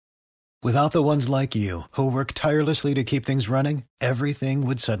Without the ones like you, who work tirelessly to keep things running, everything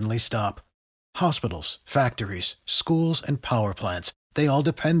would suddenly stop. Hospitals, factories, schools, and power plants, they all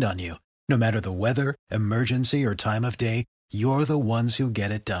depend on you. No matter the weather, emergency, or time of day, you're the ones who get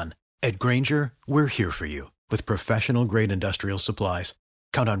it done. At Grainger, we're here for you with professional-grade industrial supplies.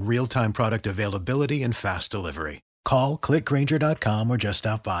 Count on real-time product availability and fast delivery. Call, clickgrainger.com, or just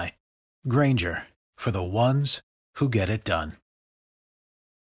stop by. Grainger, for the ones who get it done.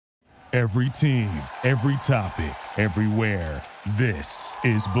 Every team, every topic, everywhere. This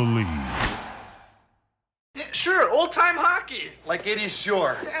is Believe. Yeah, sure, old-time hockey. Like 80s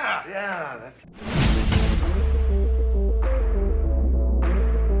Shore. Yeah.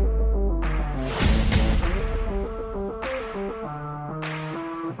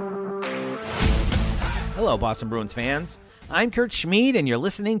 Hello, Boston Bruins fans. I'm Kurt Schmid, and you're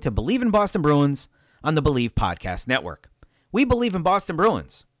listening to Believe in Boston Bruins on the Believe Podcast Network. We believe in Boston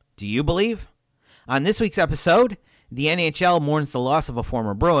Bruins. Do you believe? On this week's episode, the NHL mourns the loss of a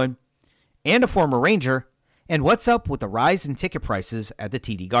former Bruin and a former Ranger, and what's up with the rise in ticket prices at the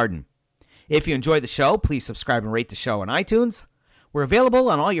TD Garden. If you enjoy the show, please subscribe and rate the show on iTunes. We're available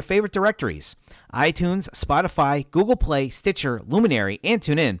on all your favorite directories: iTunes, Spotify, Google Play, Stitcher, Luminary, and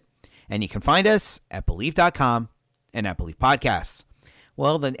TuneIn. And you can find us at Believe.com and at Believe Podcasts.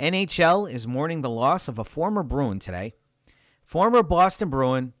 Well, the NHL is mourning the loss of a former Bruin today. Former Boston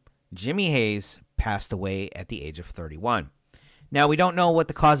Bruin Jimmy Hayes passed away at the age of 31. Now, we don't know what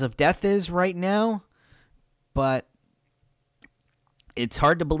the cause of death is right now, but it's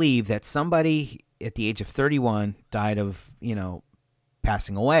hard to believe that somebody at the age of 31 died of,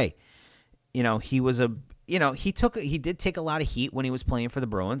 passing away. He did take a lot of heat when he was playing for the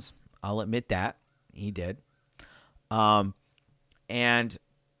Bruins. I'll admit that. He did. And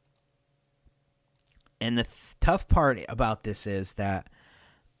the tough part about this is that,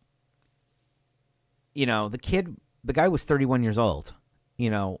 the guy was 31 years old. He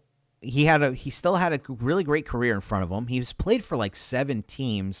still had a really great career in front of him. He's played for like 7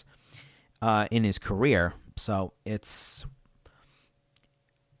 teams in his career. So it's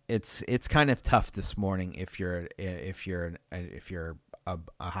kind of tough this morning if you're a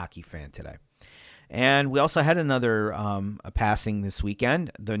hockey fan today. And we also had another a passing this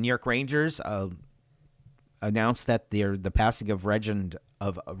weekend. The New York Rangers announced that the passing of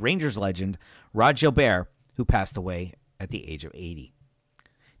Rangers legend Rod Gilbert, who passed away at the age of 80.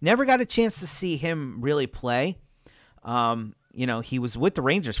 Never got a chance to see him really play. He was with the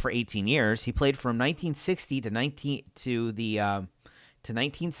Rangers for 18 years. He played from 1960 to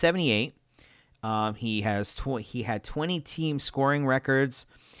 1978. He had 20 team scoring records,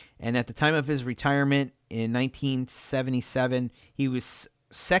 and at the time of his retirement in 1977, he was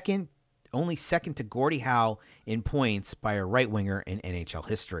only second to Gordie Howe in points by a right winger in NHL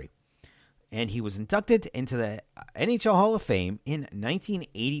history. And he was inducted into the NHL Hall of Fame in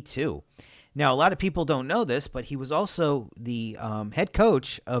 1982. Now, a lot of people don't know this, but he was also the head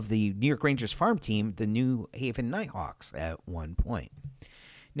coach of the New York Rangers farm team, the New Haven Nighthawks, at one point.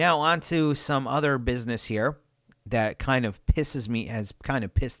 Now, on to some other business here that has kind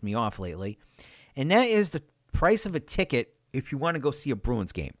of pissed me off lately, and that is the price of a ticket if you want to go see a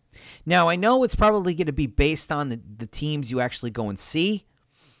Bruins game. Now, I know it's probably going to be based on the teams you actually go and see,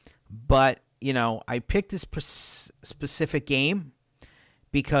 but, I picked this specific game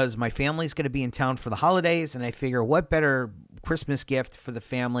because my family's going to be in town for the holidays, and I figure what better Christmas gift for the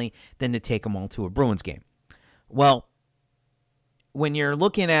family than to take them all to a Bruins game. Well, when you're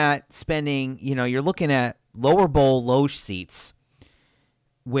looking at spending, you're looking at lower bowl loge seats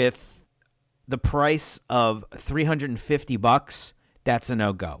with the price of $350, that's a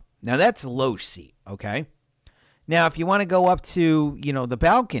no-go. Now, that's a loge seat, okay? Now, if you want to go up to, the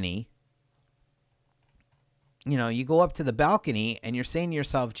balcony, you go up to the balcony and you're saying to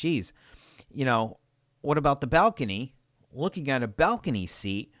yourself, geez, what about the balcony? Looking at a balcony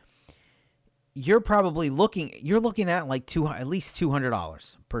seat, you're looking at like at least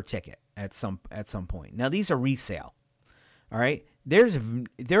 $200 per ticket at some point. Now, these are resale. All right. There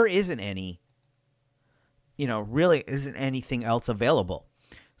isn't any, really isn't anything else available.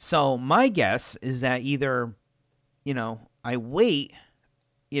 So my guess is that either, I wait,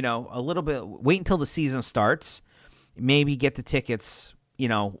 a little bit, wait until the season starts, maybe get the tickets,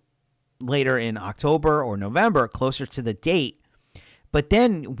 later in October or November, closer to the date. But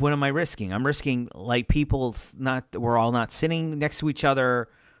then what am I risking? I'm risking like we're all not sitting next to each other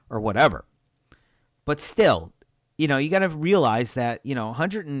or whatever. But still, you got to realize that,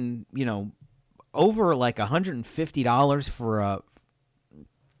 over like $150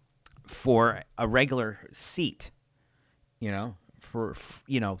 for a regular seat,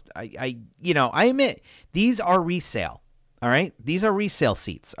 I admit these are resale. All right, these are resale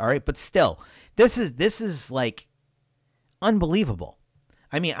seats. All right, but still, this is like unbelievable.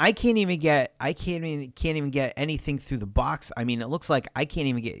 I mean, I can't even get anything through the box. I mean, it looks like I can't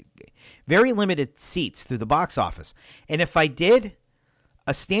even get very limited seats through the box office. And if I did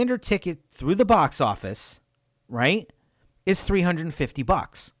a standard ticket through the box office, right, is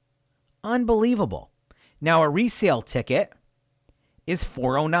 $350. Unbelievable. Now a resale ticket is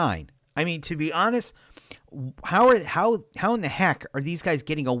 $409. I mean, to be honest, how in the heck are these guys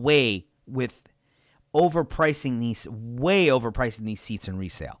getting away with overpricing these seats in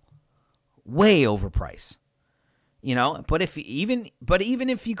resale? Way overpriced. But even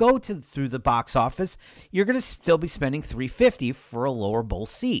if you go through the box office, you're going to still be spending $350 for a lower bowl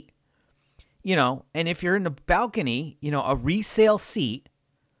seat. And if you're in the balcony, a resale seat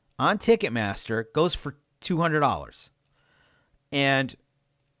on Ticketmaster goes for $200. And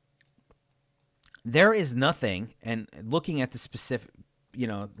there is nothing, and looking at the specific,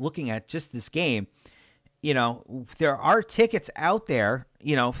 looking at just this game, there are tickets out there,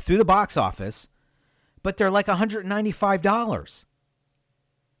 through the box office, but they're like $195,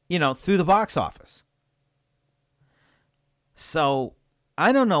 through the box office. So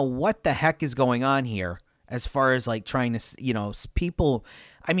I don't know what the heck is going on here as far as like trying to, people.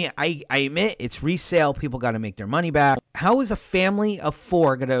 I mean, I admit it's resale. People got to make their money back. How is a family of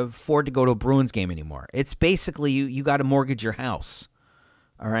four going to afford to go to a Bruins game anymore? It's basically you got to mortgage your house.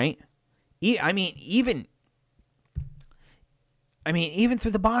 All right. I mean, even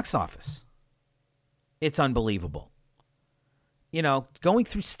through the box office, it's unbelievable. Going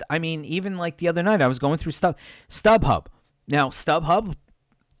through, even like the other night, I was going through StubHub. Now, StubHub,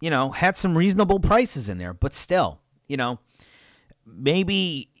 had some reasonable prices in there, but still,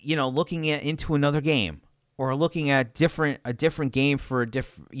 maybe, looking into another game or looking at a different game for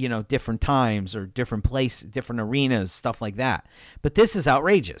different times or different place, different arenas, stuff like that. But this is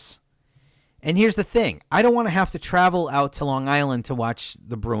outrageous. And here's the thing. I don't want to have to travel out to Long Island to watch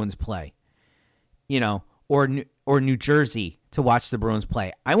the Bruins play, or New Jersey to watch the Bruins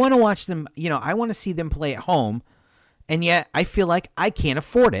play. I want to watch them, I want to see them play at home. And yet I feel like I can't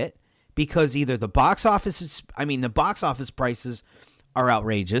afford it because either the box office prices are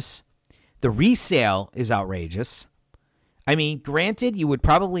outrageous. The resale is outrageous. I mean, granted, you would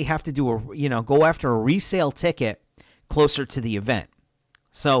probably have to go after a resale ticket closer to the event.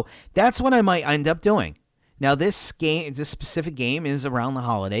 So that's what I might end up doing. Now, this specific game is around the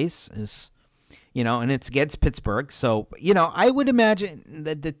holidays, and it's against Pittsburgh. So, I would imagine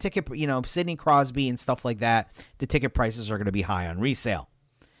that the ticket, Sidney Crosby and stuff like that, the ticket prices are going to be high on resale.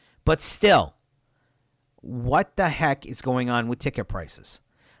 But still, what the heck is going on with ticket prices?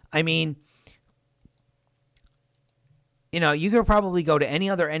 I mean, you could probably go to any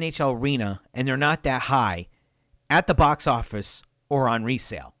other NHL arena and they're not that high at the box office or on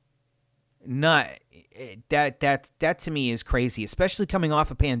resale. That to me is crazy, especially coming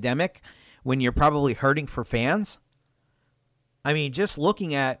off a pandemic when you're probably hurting for fans. I mean, just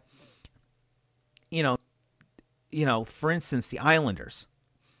looking at, for instance, the Islanders.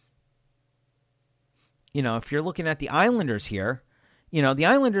 If you're looking at the Islanders here, the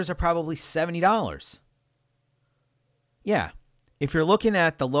Islanders are probably $70. Yeah. If you're looking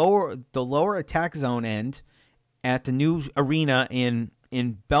at the lower attack zone end at the new arena in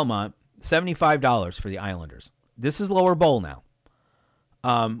Belmont, $75 for the Islanders. This is lower bowl now.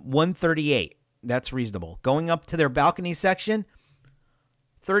 $138. That's reasonable. Going up to their balcony section,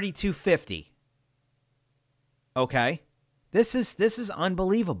 $32.50. Okay. This is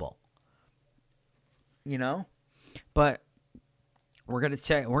unbelievable. But we're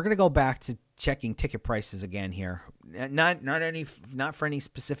gonna go back to checking ticket prices again here. Not for any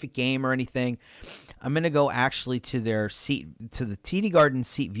specific game or anything. I'm gonna go actually to the TD Garden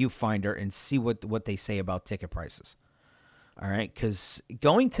seat viewfinder and see what they say about ticket prices. All right, because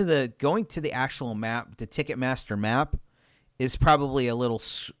going to the actual map, the Ticketmaster map, is probably a little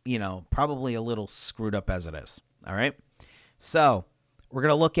screwed up as it is. All right, so we're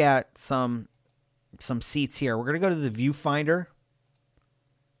gonna look at some seats here. We're gonna go to the viewfinder.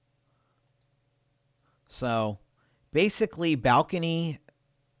 So basically, balcony.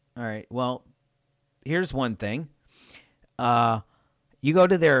 All right. Well, here's one thing. You go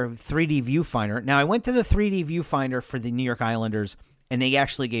to their 3D viewfinder. Now, I went to the 3D viewfinder for the New York Islanders, and they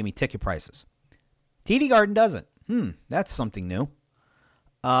actually gave me ticket prices. TD Garden doesn't. That's something new.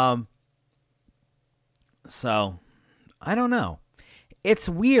 So, I don't know. It's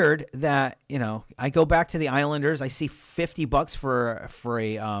weird that, I go back to the Islanders. I see $50 for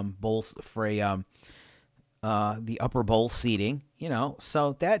a the upper bowl seating,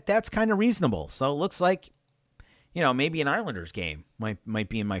 so that's kind of reasonable. So it looks like, maybe an Islanders game might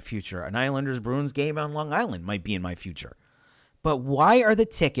be in my future. An Islanders-Bruins game on Long Island might be in my future. But why are the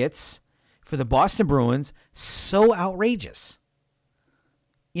tickets for the Boston Bruins so outrageous?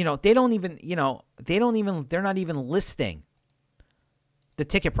 They're not even listing the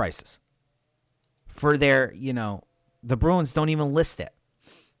ticket prices for their, the Bruins don't even list it.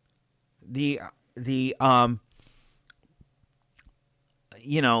 The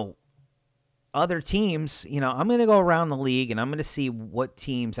other teams, I'm going to go around the league and I'm going to see what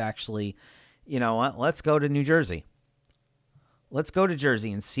teams actually, let's go to New Jersey. Let's go to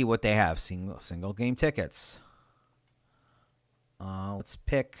Jersey and see what they have. Single game tickets. Let's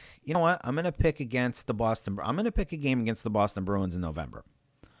pick, I'm going to pick against the Boston. I'm going to pick a game against the Boston Bruins in November.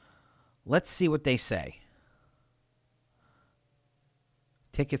 Let's see what they say.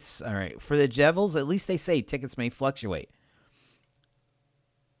 Tickets, all right. For the Devils, at least they say tickets may fluctuate.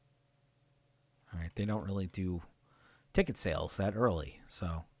 All right, they don't really do ticket sales that early,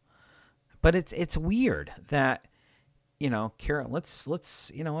 so. But it's weird that, Karen. Let's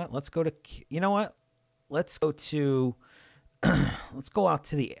let's go to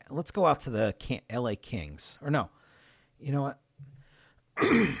the LA Kings, or no,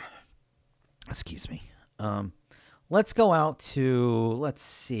 excuse me. Let's go out to, let's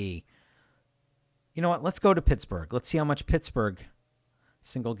see. Let's go to Pittsburgh. Let's see how much Pittsburgh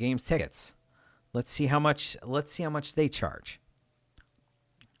single game tickets. Let's see how much they charge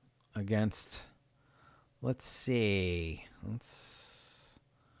against, let's see.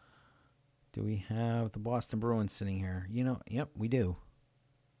 Do we have the Boston Bruins sitting here? Yep, we do.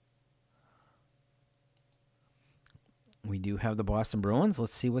 We do have the Boston Bruins.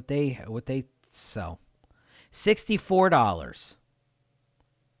 Let's see what they sell. $64.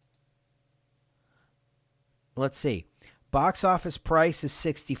 Let's see. Box office price is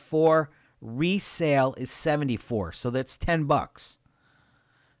 $64. Resale is $74. So that's $10.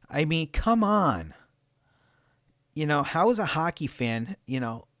 I mean, come on. How is a hockey fan,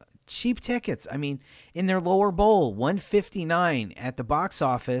 cheap tickets? I mean, in their lower bowl, $159 at the box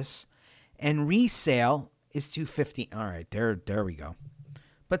office, and resale is $250. All right, there we go.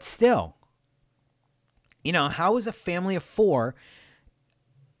 But still, how is a family of four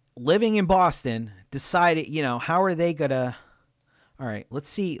living in Boston decided, how are they gonna? All right, let's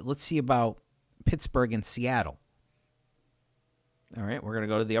see about Pittsburgh and Seattle. All right, we're gonna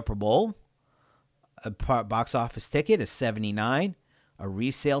go to the upper bowl. A box office ticket is $79. A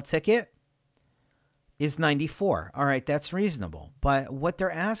resale ticket is $94. All right, that's reasonable. But what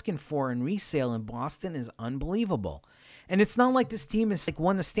they're asking for in resale in Boston is unbelievable. And it's not like this team has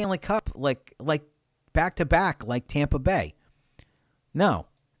won the Stanley Cup like back to back like Tampa Bay. No,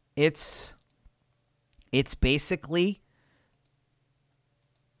 it's basically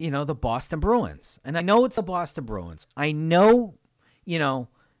the Boston Bruins, and I know it's the Boston Bruins. I know they're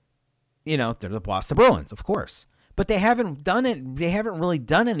the Boston Bruins, of course. But they haven't done it. They haven't really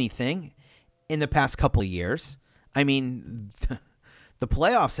done anything in the past couple of years. I mean, the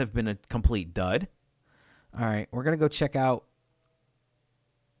playoffs have been a complete dud. All right, we're going to go check out.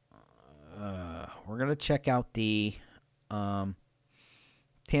 We're going to check out the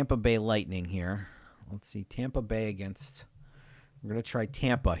Tampa Bay Lightning here. Let's see, Tampa Bay against. We're going to try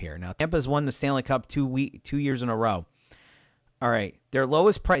Tampa here. Now, Tampa's won the Stanley Cup 2 years in a row. All right, their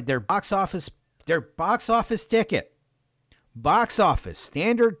lowest price, their box office ticket, box office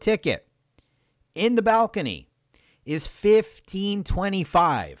standard ticket in the balcony is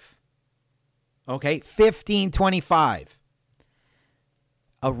 $15.25. Okay, $15.25.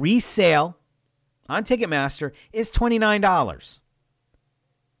 A resale on Ticketmaster is $29.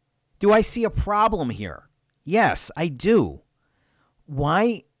 Do I see a problem here? Yes, I do.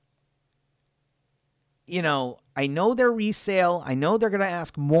 Why? I know they're resale. I know they're going to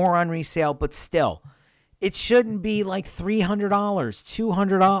ask more on resale, but still, it shouldn't be like $300,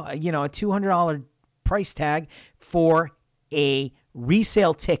 $200, a $200 price tag for a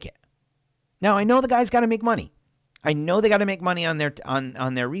resale ticket. Now, I know the guy's got to make money. I know they got to make money on their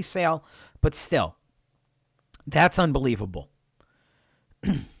on their resale, but still, that's unbelievable.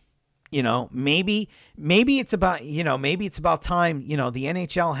 Maybe it's about, maybe it's about time, the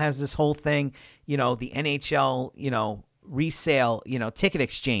NHL has this whole thing, the NHL, resale, ticket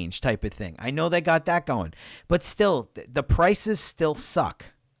exchange type of thing. I know they got that going, but still the prices still suck.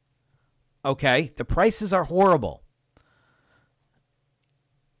 Okay. The prices are horrible.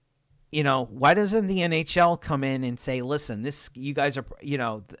 Why doesn't the NHL come in and say, listen, you guys are,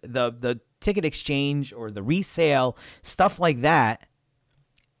 the ticket exchange or the resale, stuff like that,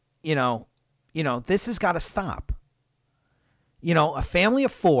 this has got to stop. A family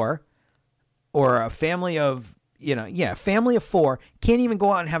of four or a family of, a family of four can't even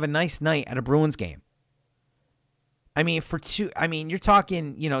go out and have a nice night at a Bruins game. I mean, you're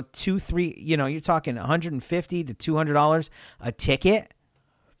talking, you're talking $150 to $200 a ticket.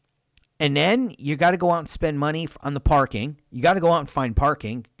 And then you got to go out and spend money on the parking. You got to go out and find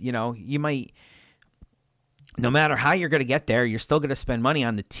parking. You might, no matter how you're going to get there, you're still going to spend money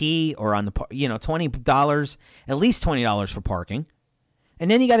on the tee or on the, $20, at least $20 for parking. And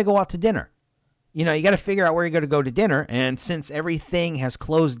then you got to go out to dinner. You got to figure out where you're going to go to dinner. And since everything has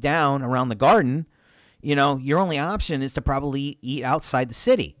closed down around the Garden, your only option is to probably eat outside the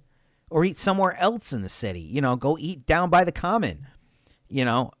city or eat somewhere else in the city. Go eat down by the Common,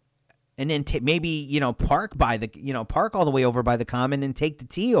 and then maybe, park park all the way over by the Common and take the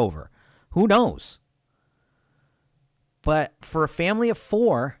tee over. Who knows? But for a family of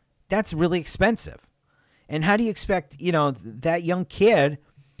four, that's really expensive. And how do you expect, that young kid,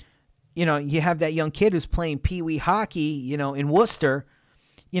 you have that young kid who's playing peewee hockey, in Worcester,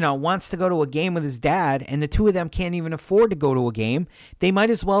 wants to go to a game with his dad, and the two of them can't even afford to go to a game. They might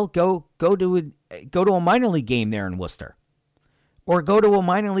as well go to a minor league game there in Worcester. Or go to a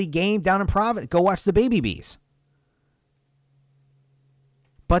minor league game down in Providence. Go watch the Baby Bees.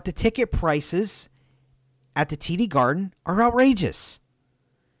 But the ticket prices at the TD Garden are outrageous.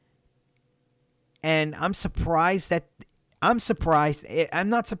 And I'm not surprised that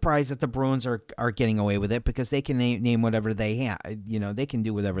the Bruins are getting away with it because they can name whatever they have. They can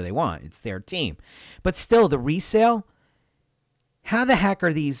do whatever they want. It's their team. But still, the resale, how the heck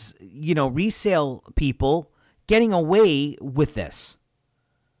are these, resale people getting away with this?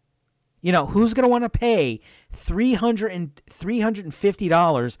 Who's going to want to pay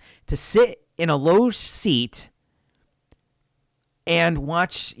 $350 to sit in a low seat and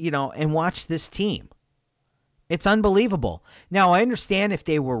watch this team? It's unbelievable. Now, I understand if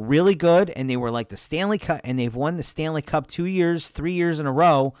they were really good and they were like the Stanley Cup and they've won the Stanley Cup 3 years in a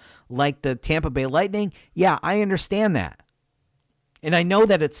row, like the Tampa Bay Lightning. Yeah, I understand that. And I know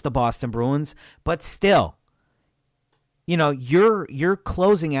that it's the Boston Bruins, but still, you're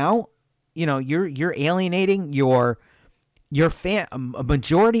closing out, you're alienating a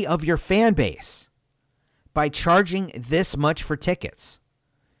majority of your fan base by charging this much for tickets.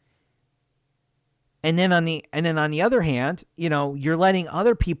 And then on the other hand, you're letting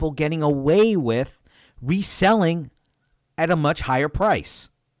other people getting away with reselling at a much higher price.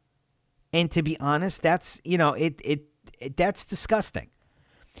 And to be honest, that's, that's disgusting.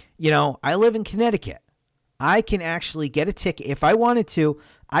 I live in Connecticut. I can actually get a ticket. If I wanted to,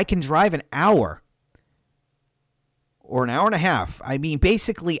 I can drive an hour or an hour and a half. I mean,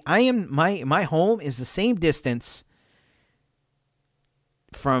 basically, my home is the same distance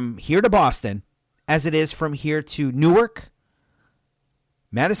from here to Boston as it is from here to Newark,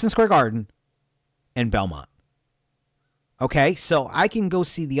 Madison Square Garden, and Belmont. Okay, so I can go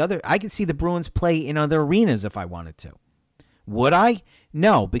see I can see the Bruins play in other arenas if I wanted to. Would I?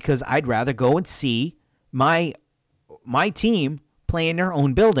 No, because I'd rather go and see my team play in their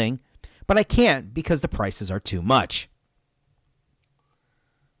own building, but I can't because the prices are too much.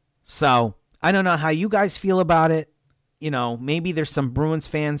 So I don't know how you guys feel about it. Maybe there's some Bruins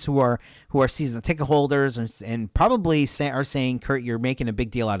fans who are season ticket holders and probably are saying, Kurt, you're making a big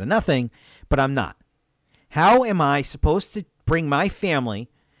deal out of nothing, but I'm not. How am I supposed to bring my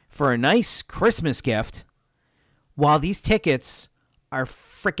family for a nice Christmas gift while these tickets are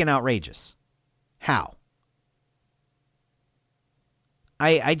freaking outrageous? How?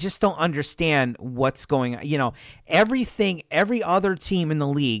 I just don't understand what's going on. Every other team in the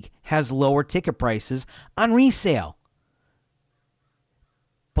league has lower ticket prices on resale.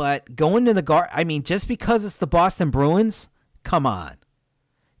 But going to the Garden, just because it's the Boston Bruins, come on.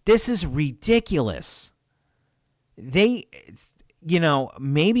 This is ridiculous. They,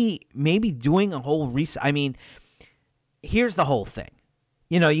 maybe doing a whole resale. Here's the whole thing.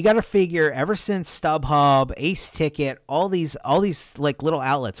 You got to figure ever since StubHub, Ace Ticket, all these like little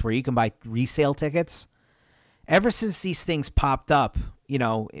outlets where you can buy resale tickets, ever since these things popped up,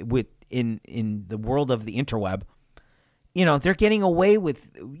 in the world of the interweb, they're getting away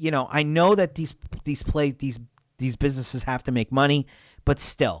with, I know that these businesses have to make money, but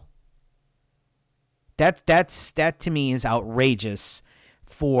still, that to me is outrageous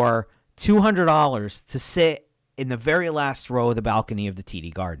for $200 to sit in the very last row of the balcony of the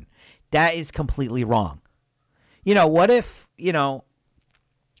TD Garden. That is completely wrong. What if,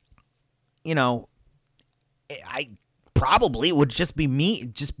 I probably would just be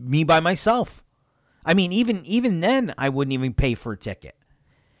me by myself. Even then I wouldn't even pay for a ticket.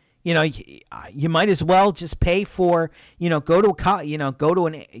 You might as well just pay for, go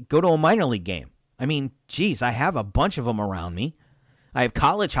to a minor league game. I mean, geez, I have a bunch of them around me. I have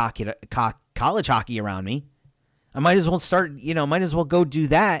college hockey around me. I might as well go do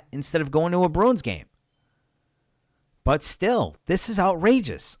that instead of going to a Bruins game. But still, this is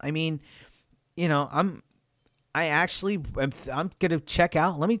outrageous. I mean, I'm going to check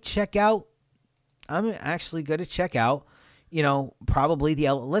out. Let me check out. I'm actually going to check out, probably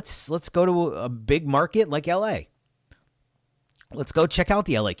let's go to a big market like LA. Let's go check out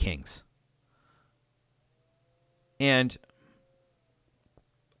the LA Kings. And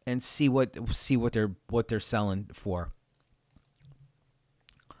see what they're selling for.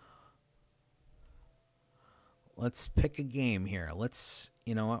 Let's pick a game here.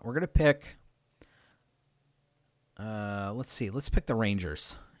 You know what? We're going to pick let's see. Let's pick the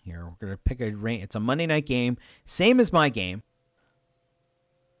Rangers here. We're going to pick it's a Monday night game, same as my game.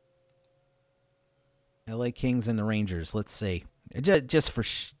 LA Kings and the Rangers. Let's see. Just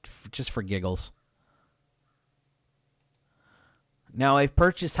for giggles. Now, I've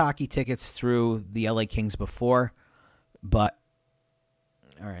purchased hockey tickets through the LA Kings before, but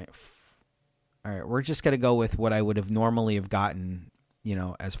all right, we're just going to go with what I would have normally have gotten,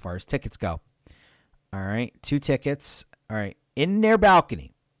 as far as tickets go. All right, 2 tickets. All right, in their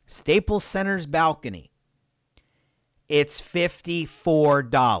balcony, Staples Center's balcony, it's $54.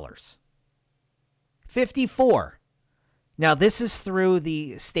 $54. Now, this is through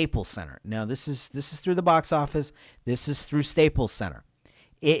the Staples Center. Now, this is through the box office. This is through Staples Center.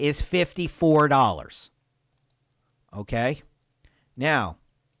 It is $54. Okay? Now,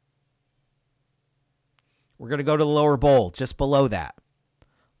 we're going to go to the lower bowl, just below that.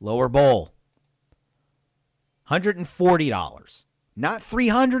 Lower bowl. $140. Not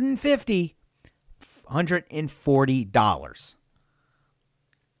 $350. $140.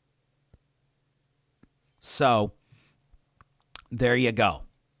 So, there you go.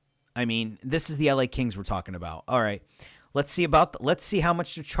 I mean, this is the LA Kings we're talking about. All right. Let's see how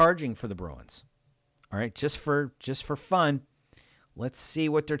much they're charging for the Bruins. All right, just for fun. Let's see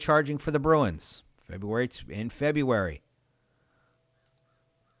what they're charging for the Bruins. In February.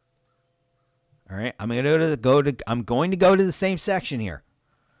 All right, I'm going to go to the same section here.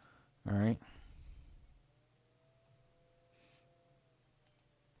 All right.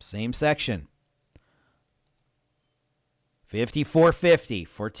 Same section. $54.50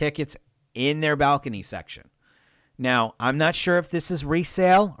 for tickets in their balcony section. Now, I'm not sure if this is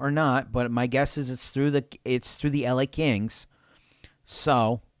resale or not, but my guess is it's through the LA Kings.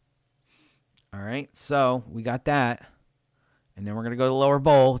 So, all right. So, we got that. And then we're going to go to the lower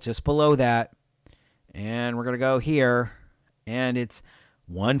bowl just below that. And we're going to go here and it's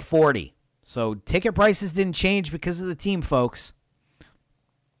 $140. So, ticket prices didn't change because of the team, folks.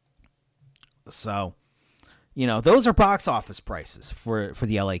 So, those are box office prices for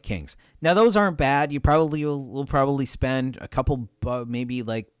the LA Kings. Now, those aren't bad. You will probably spend a couple, maybe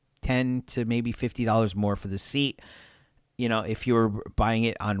like $10 to maybe $50 more for the seat. If you were buying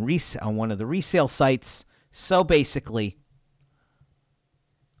it on one of the resale sites. So basically,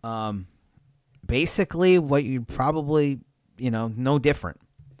 what you probably, no different.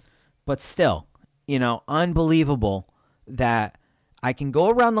 But still, unbelievable that I can go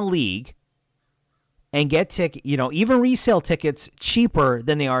around the league and get even resale tickets cheaper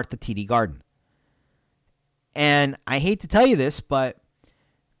than they are at the TD Garden. And I hate to tell you this, but,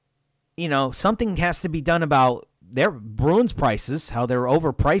 something has to be done about their Bruins prices, how they're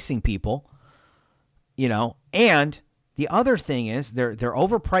overpricing people, and the other thing is they're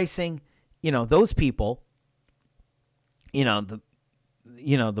overpricing, those people, the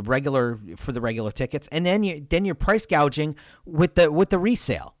regular tickets. And then you're price gouging with the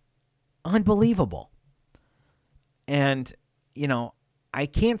resale. Unbelievable. And, I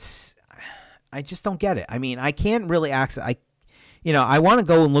just don't get it. I mean, I can't really access. I want to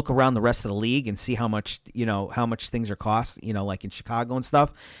go and look around the rest of the league and see how much things are cost, like in Chicago and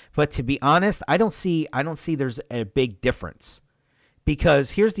stuff. But to be honest, I don't see there's a big difference,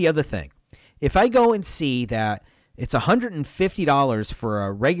 because here's the other thing. If I go and see that it's $150 for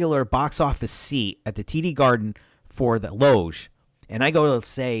a regular box office seat at the TD Garden for the Loge, and I go to,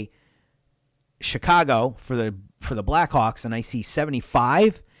 say, Chicago for the Blackhawks, and I see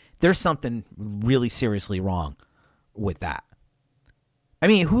 75, there's something really seriously wrong with that. I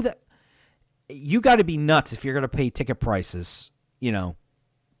mean, you got to be nuts if you're going to pay ticket prices, you're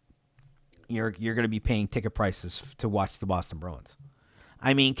going to be paying ticket prices to watch the Boston Bruins.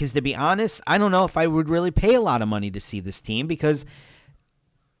 I mean, because to be honest, I don't know if I would really pay a lot of money to see this team, because,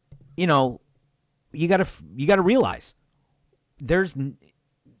 you got to realize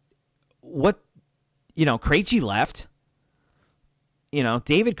Krejci left.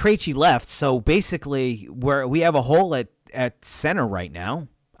 David Krejci left, so basically we have a hole at center right now.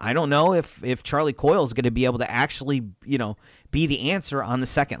 I don't know if Charlie Coyle is going to be able to actually, be the answer on the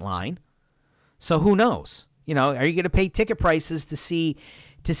second line. So who knows? Are you going to pay ticket prices to see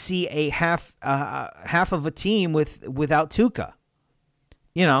a half of a team without Tuukka?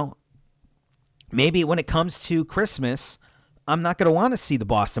 Maybe when it comes to Christmas, I'm not going to want to see the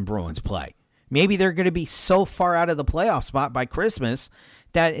Boston Bruins play. Maybe they're going to be so far out of the playoff spot by Christmas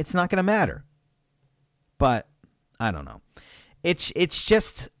that it's not going to matter. But I don't know. It's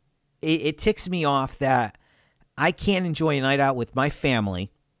just it ticks me off that I can't enjoy a night out with my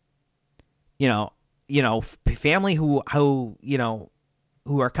family. Family who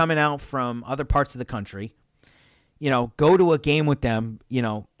are coming out from other parts of the country. Go to a game with them,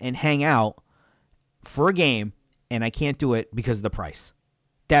 and hang out for a game, and I can't do it because of the price.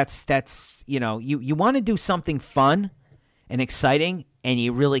 That's you want to do something fun and exciting, and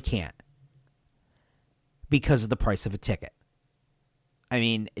you really can't because of the price of a ticket. I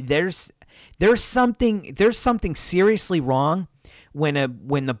mean, there's something seriously wrong when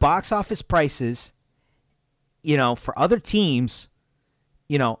the box office prices, for other teams,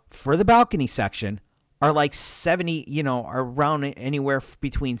 for the balcony section are like 70, are around anywhere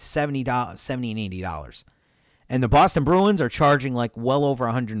between $70 and $80. And the Boston Bruins are charging like well over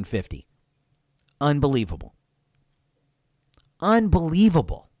 $150. Unbelievable.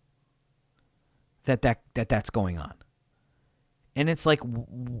 Unbelievable that's going on. And it's like,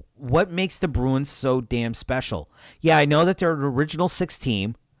 what makes the Bruins so damn special? Yeah, I know that they're an original six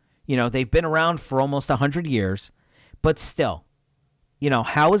team. They've been around for almost 100 years. But still,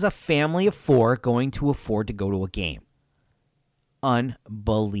 how is a family of four going to afford to go to a game?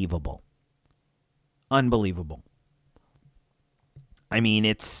 Unbelievable. Unbelievable. I mean,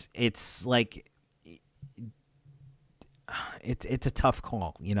 it's like it's a tough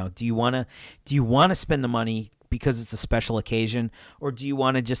call. Do you want to spend the money because it's a special occasion, or do you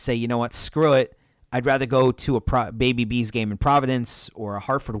want to just say, you know what, screw it? I'd rather go to a Baby Bees game in Providence, or a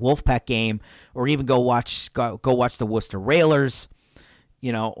Hartford Wolfpack game, or even go watch the Worcester Railers.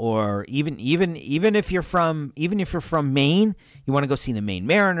 Or even if you're from Maine, you want to go see the Maine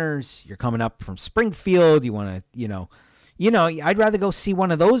Mariners. You're coming up from Springfield. You want to, I'd rather go see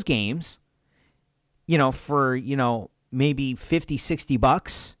one of those games, for, maybe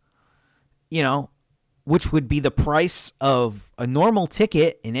 $50-$60, which would be the price of a normal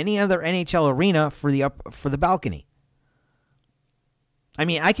ticket in any other NHL arena for the balcony. I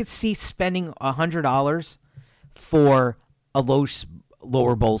mean, I could see spending $100 for a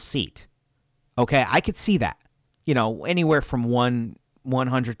lower bowl seat. Okay, I could see that. Anywhere from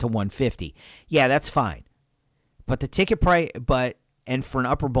 100 to 150. Yeah, that's fine. But the ticket price, and for an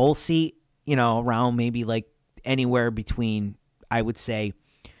upper bowl seat, around maybe like anywhere between, I would say,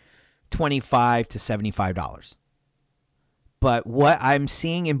 $25 to $75. But what I'm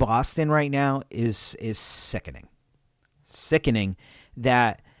seeing in Boston right now is sickening. Sickening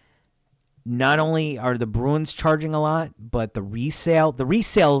that not only are the Bruins charging a lot, but the resale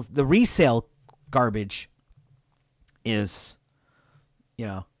garbage is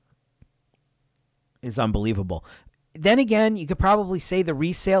unbelievable. Then again, you could probably say the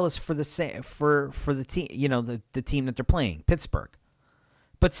resale is for the team, the team that they're playing, Pittsburgh.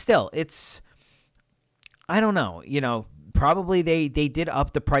 But still, I don't know, probably they did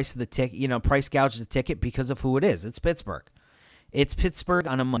up the price of the ticket, price gouge the ticket because of who it is. It's Pittsburgh. It's Pittsburgh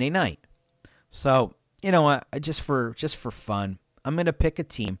on a Monday night. So, just for fun, I'm going to pick a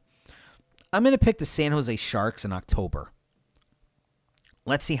team. I'm going to pick the San Jose Sharks in October.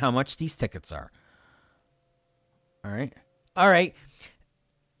 Let's see how much these tickets are. All right.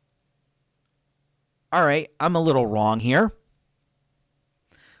 I'm a little wrong here.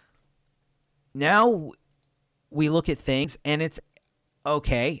 Now we look at things, and it's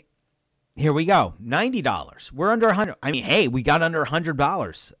okay. Here we go. $90. We're under 100. I mean, hey, we got under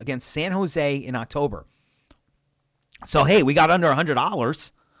 $100 against San Jose in October. So, hey, we got under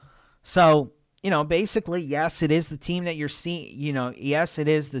 $100. So, basically, yes, it is the team that you're seeing. Yes, it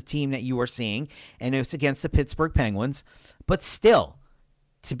is the team that you are seeing, and it's against the Pittsburgh Penguins. But still,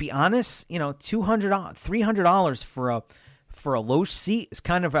 to be honest, $200, $300 for a loge seat is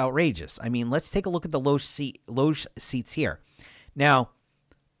kind of outrageous. I mean, let's take a look at the loge seats here. Now,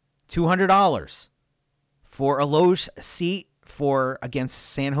 $200 for a loge seat against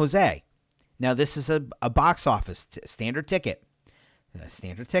San Jose. Now, this is a box office standard ticket.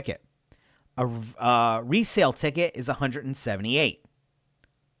 A resale ticket is $178.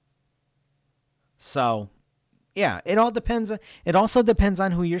 So, yeah, it all depends. It also depends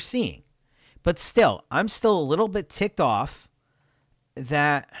on who you're seeing. But still, I'm still a little bit ticked off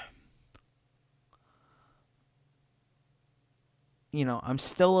that, I'm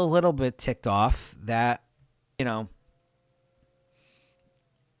still a little bit ticked off that, I'm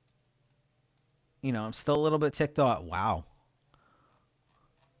still a little bit ticked off. Wow.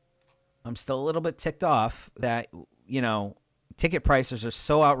 I'm still a little bit ticked off that, ticket prices are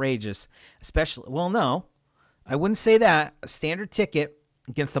so outrageous, especially, well, no, I wouldn't say that. A standard ticket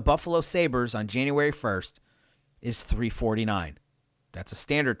against the Buffalo Sabres on January 1st is $349. That's a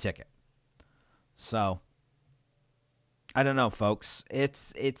standard ticket. So, I don't know, folks.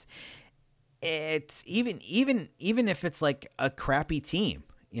 It's even if it's like a crappy team,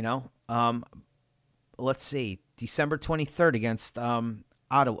 let's see, December 23rd against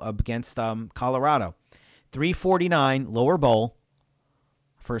Colorado, $349 lower bowl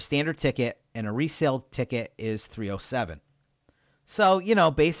for a standard ticket, and a resale ticket is $307.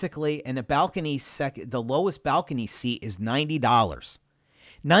 So, basically, and the lowest balcony seat is $90.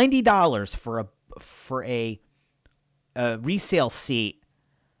 $90 for a resale seat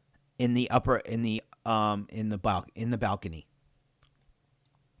in the balcony.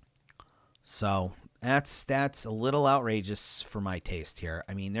 So that's a little outrageous for my taste here.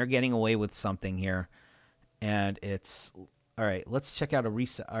 I mean, they're getting away with something here, and it's all right. Let's check out a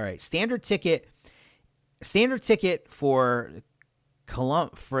resale. All right, standard ticket for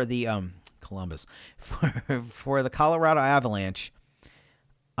Columbus for the Colorado Avalanche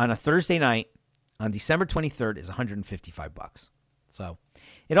on a Thursday night on December 23rd is $155. So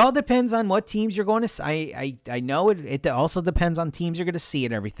it all depends on what teams you're going to see. I know it also depends on teams you're going to see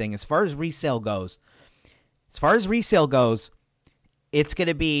and everything. As far as resale goes, it's going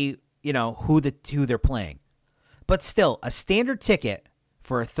to be, who they're playing. But still, a standard ticket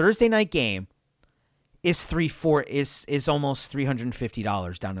for a Thursday night game is almost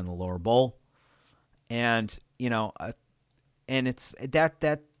 $350 down in the lower bowl. And, and it's that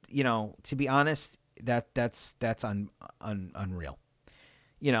to be honest, that's unreal.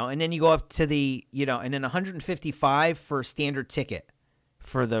 And then you go up to the, and then $155 for a standard ticket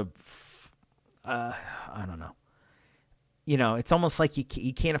for the, I don't know. It's almost like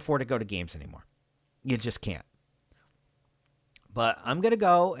you can't afford to go to games anymore. You just can't. But I'm going to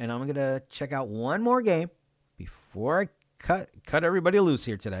go and I'm going to check out one more game before I cut everybody loose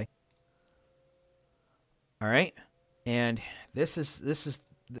here today. All right. And this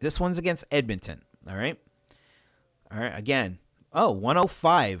one's against Edmonton. All right. Again.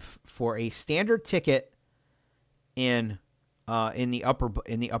 105 for a standard ticket in the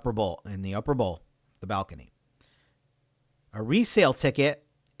upper bowl, the balcony. A resale ticket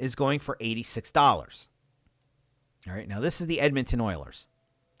is going for $86. All right, now this is the Edmonton Oilers.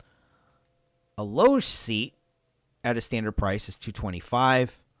 A loge seat at a standard price is $225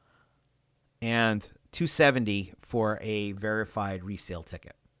 and $270 for a verified resale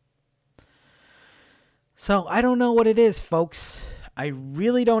ticket. So I don't know what it is, folks. I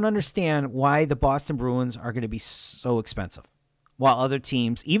really don't understand why the Boston Bruins are going to be so expensive, while other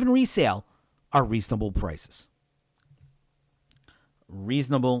teams, even resale, are reasonable prices.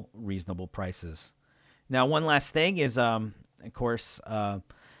 Reasonable prices. Now, one last thing is, of course,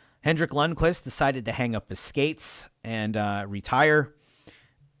 Henrik Lundqvist decided to hang up his skates and retire.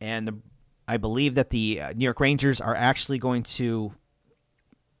 And I believe that the New York Rangers are actually going to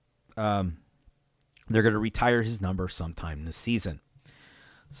they're going to retire his number sometime this season.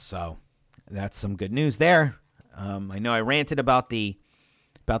 So that's some good news there. I know I ranted about the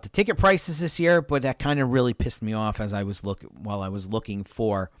ticket prices this year, but that kind of really pissed me off as I was looking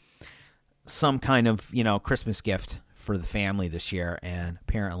for some kind of, Christmas gift for the family this year. And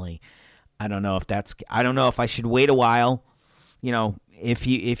apparently, I don't know if I should wait a while. If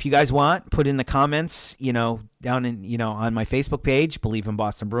you guys want, put in the comments, down in, on my Facebook page, Believe in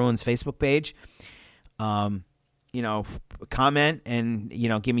Boston Bruins Facebook page. Comment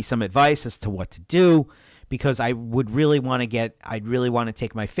and, give me some advice as to what to do, because I would really want to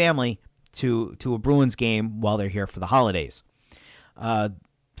take my family to a Bruins game while they're here for the holidays.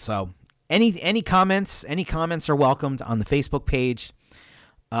 So any comments are welcomed on the Facebook page.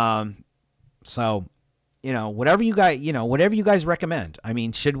 So, whatever you guys recommend. I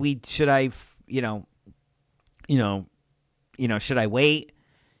mean, should I wait,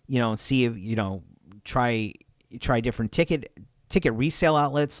 and see if, try different ticket resale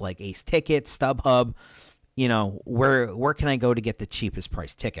outlets like Ace Ticket, StubHub, where can I go to get the cheapest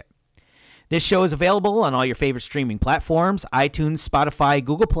price ticket? This show is available on all your favorite streaming platforms: iTunes, Spotify,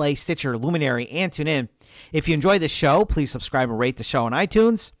 Google Play, Stitcher, Luminary, and TuneIn. If you enjoy this show, please subscribe and rate the show on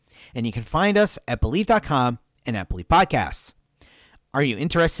iTunes. And you can find us at Believe.com and at Believe Podcasts. Are you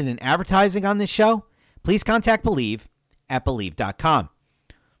interested in advertising on this show? Please contact Believe at Believe.com.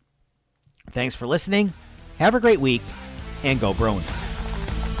 Thanks for listening. Have a great week, and go Bruins.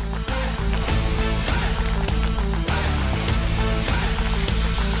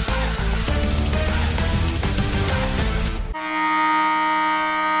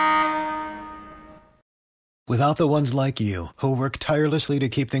 Without the ones like you, who work tirelessly to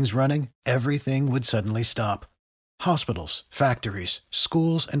keep things running, everything would suddenly stop. Hospitals, factories,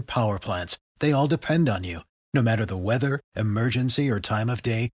 schools, and power plants, they all depend on you. No matter the weather, emergency, or time of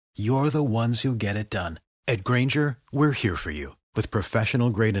day, you're the ones who get it done. At Grainger, we're here for you with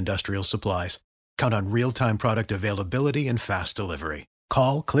professional-grade industrial supplies. Count on real-time product availability and fast delivery.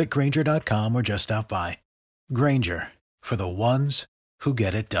 Call, click Grainger.com, or just stop by. Grainger, for the ones who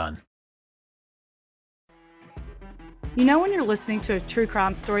get it done. You know when you're listening to a true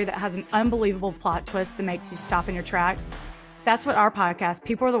crime story that has an unbelievable plot twist that makes you stop in your tracks? That's what our podcast,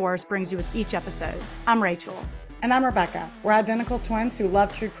 People Are the Worst, brings you with each episode. I'm Rachel. And I'm Rebecca. We're identical twins who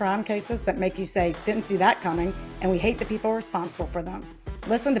love true crime cases that make you say, didn't see that coming, and we hate the people responsible for them.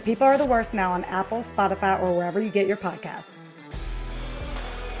 Listen to People Are the Worst now on Apple, Spotify, or wherever you get your podcasts.